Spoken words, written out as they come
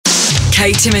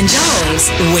Kate, Tim and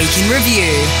Joel's Week in Review.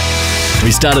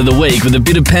 We started the week with a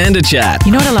bit of panda chat.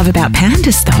 You know what I love about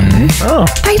pandas, though? Oh.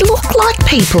 They look like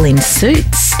people in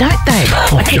suits, don't they?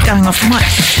 I keep going off mic.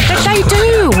 But they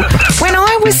do. When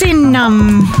I was in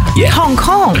Hong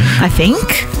Kong, I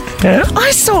think,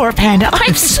 I saw a panda.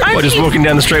 I'm so Just walking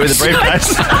down the street with a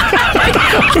briefcase.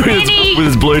 with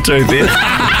his Bluetooth in.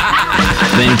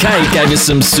 Then Kate gave us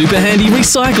some super handy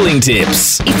recycling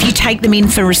tips. If you take them in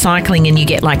for recycling and you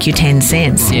get like your 10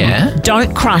 cents,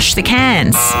 don't crush the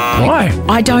cans. Why?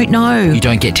 I don't know. You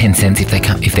don't get 10 cents if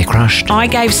they're crushed. I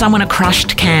gave someone a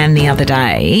crushed can the other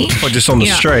day. Or just on the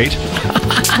street?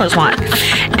 I was like,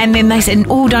 and then they said,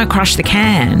 "Oh, don't crush the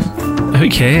can." Who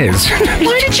cares?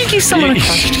 Why did you give someone a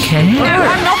crushed can? No,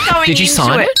 I'm not going. Did you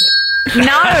sign it?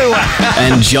 No.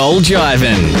 And Joel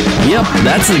jiving. Yep,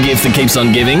 that's the gift that keeps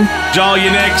on giving. Joel, you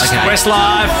next. Okay. West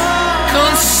Live.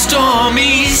 On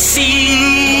stormy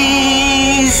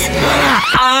seas,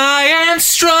 I am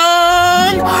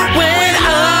strong when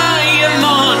I am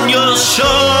on your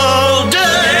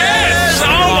shoulders. Yes!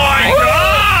 Oh my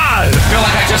God! I feel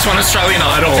like I just won Australian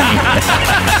Idol.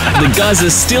 The guys are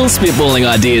still spitballing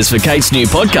ideas for Kate's new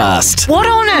podcast. What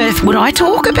on earth would I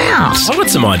talk about? I've got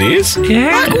some ideas.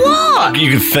 Like what?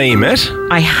 You could theme it.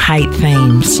 I hate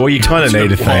themes. Well, you kind of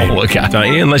need a theme,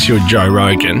 don't you? Unless you're Joe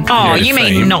Rogan. Oh, need a you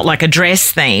mean theme. not like a dress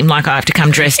theme? Like I have to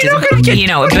come dressed as a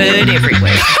bird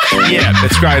everywhere. Yeah,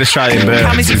 it's great Australian bird.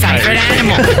 Come as your favourite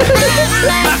animal.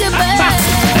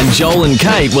 And Joel and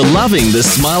Kate were loving the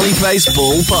smiley face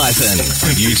ball python.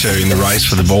 You two in the race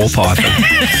for the ball python.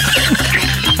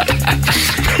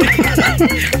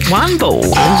 One ball.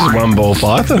 This is one ball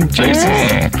python. Jesus.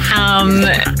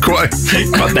 Quite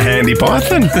the handy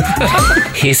python.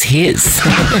 Here's his.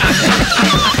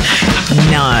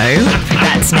 No,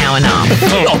 that's now enough.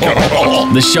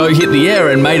 The show hit the air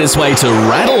and made its way to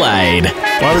Radelaide.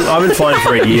 I've been flying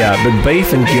for a year, but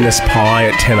beef and Guinness pie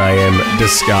at 10 a.m.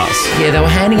 discuss. Yeah, they were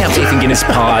handing out beef and Guinness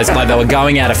pies like they were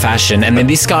going out of fashion, and then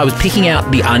this guy was picking out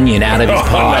the onion out of his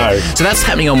pie. no. So that's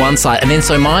happening on one side, and then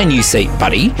so my new seat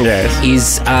buddy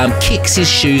is kicks his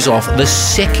shoes off the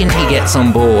second he gets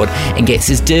on board and gets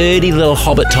his dirty little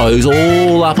hobbit toes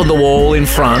all up on the wall in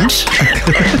front.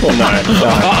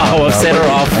 I've set her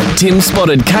off. Tim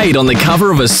spotted Kate on the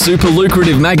cover of a super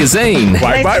lucrative magazine.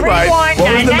 Wait. What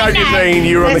was the magazine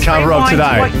you were on the cover of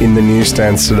today? In the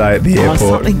newsstands today at the airport.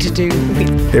 Something to do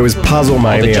with It was Puzzle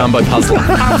Mania. The jumbo puzzle.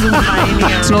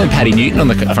 It's not like Paddy Newton on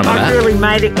the front of that. really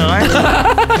made it, guys.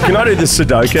 Can I do the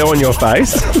Sudoku on your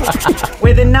face?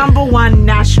 We're the #1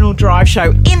 national drive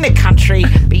show in the country,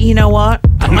 but you know what?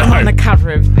 I'm on the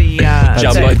cover of the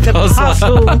Jumbo the puzzle.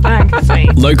 puzzle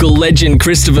magazine. Local legend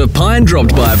Christopher Pine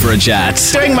dropped by for a chat.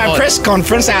 Doing my press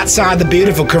conference outside the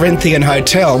beautiful Corinthian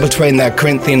Hotel between the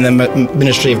Corinthian and the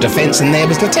Ministry of Defence, and there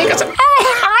was Latika. I said,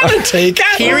 hi, Latika.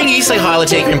 Hearing you say Hi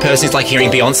Latika in person is like hearing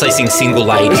Beyonce sing Single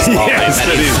Ladies. Yes, that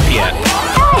it is. Yeah.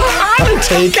 Hi,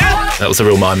 Latika. That was a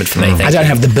real moment for me. Thank I you. don't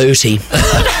have the booty.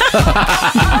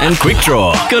 And Quick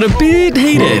Draw got a bit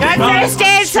heated. First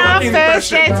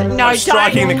answer. No,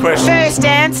 striking the question. First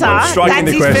answer. Striking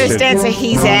the That's his question. first answer.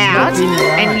 He's out,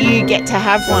 and you get to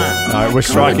have one. No, we're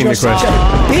striking the question.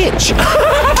 Bitch.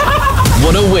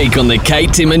 What a week on the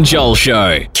Kate, Tim and Joel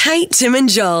show. Kate, Tim and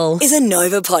Joel is a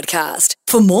Nova podcast.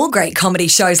 For more great comedy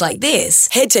shows like this,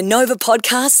 head to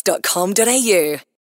novapodcast.com.au.